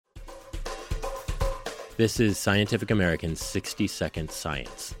This is Scientific American's 60-Second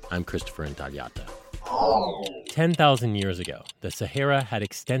Science. I'm Christopher Intagliata. 10,000 years ago, the Sahara had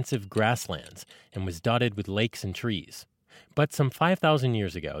extensive grasslands and was dotted with lakes and trees. But some 5,000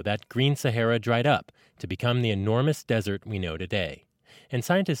 years ago, that green Sahara dried up to become the enormous desert we know today. And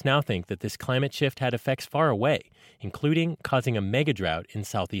scientists now think that this climate shift had effects far away, including causing a megadrought in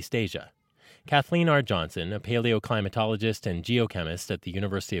Southeast Asia. Kathleen R. Johnson, a paleoclimatologist and geochemist at the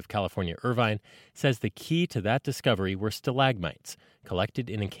University of California, Irvine, says the key to that discovery were stalagmites collected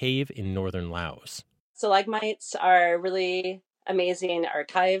in a cave in northern Laos. Stalagmites are really amazing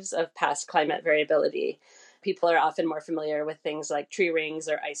archives of past climate variability. People are often more familiar with things like tree rings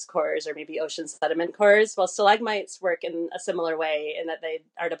or ice cores or maybe ocean sediment cores. Well, stalagmites work in a similar way in that they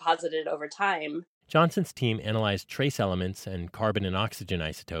are deposited over time. Johnson's team analyzed trace elements and carbon and oxygen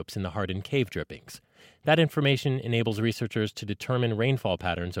isotopes in the hardened cave drippings. That information enables researchers to determine rainfall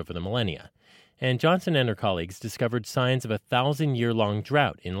patterns over the millennia. And Johnson and her colleagues discovered signs of a 1,000-year-long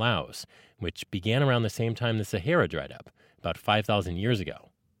drought in Laos, which began around the same time the Sahara dried up, about 5,000 years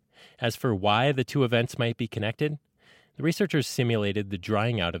ago. As for why the two events might be connected, the researchers simulated the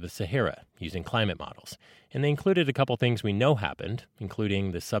drying out of the Sahara using climate models, and they included a couple things we know happened,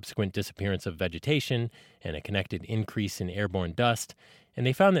 including the subsequent disappearance of vegetation and a connected increase in airborne dust, and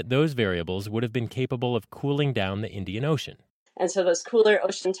they found that those variables would have been capable of cooling down the Indian Ocean. And so those cooler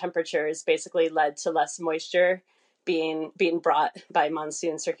ocean temperatures basically led to less moisture being brought by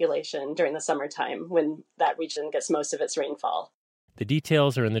monsoon circulation during the summertime when that region gets most of its rainfall. The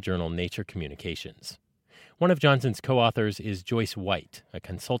details are in the journal Nature Communications. One of Johnson's co-authors is Joyce White, a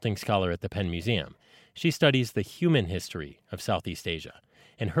consulting scholar at the Penn Museum. She studies the human history of Southeast Asia.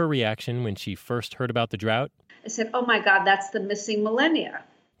 And her reaction when she first heard about the drought? I said, oh my God, that's the missing millennia.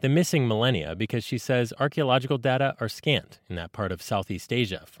 The missing millennia because she says archaeological data are scant in that part of Southeast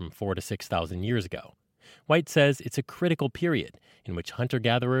Asia from 4,000 to 6,000 years ago. White says it's a critical period in which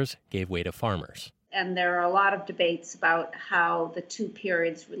hunter-gatherers gave way to farmers. And there are a lot of debates about how the two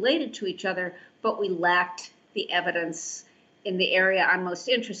periods related to each other, but we lacked the evidence in the area I'm most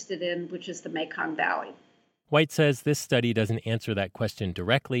interested in, which is the Mekong Valley. White says this study doesn't answer that question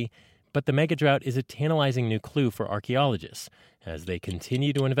directly, but the megadrought is a tantalizing new clue for archaeologists as they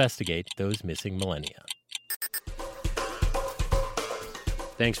continue to investigate those missing millennia.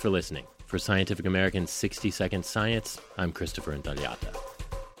 Thanks for listening. For Scientific American's 60-Second Science, I'm Christopher Intagliata.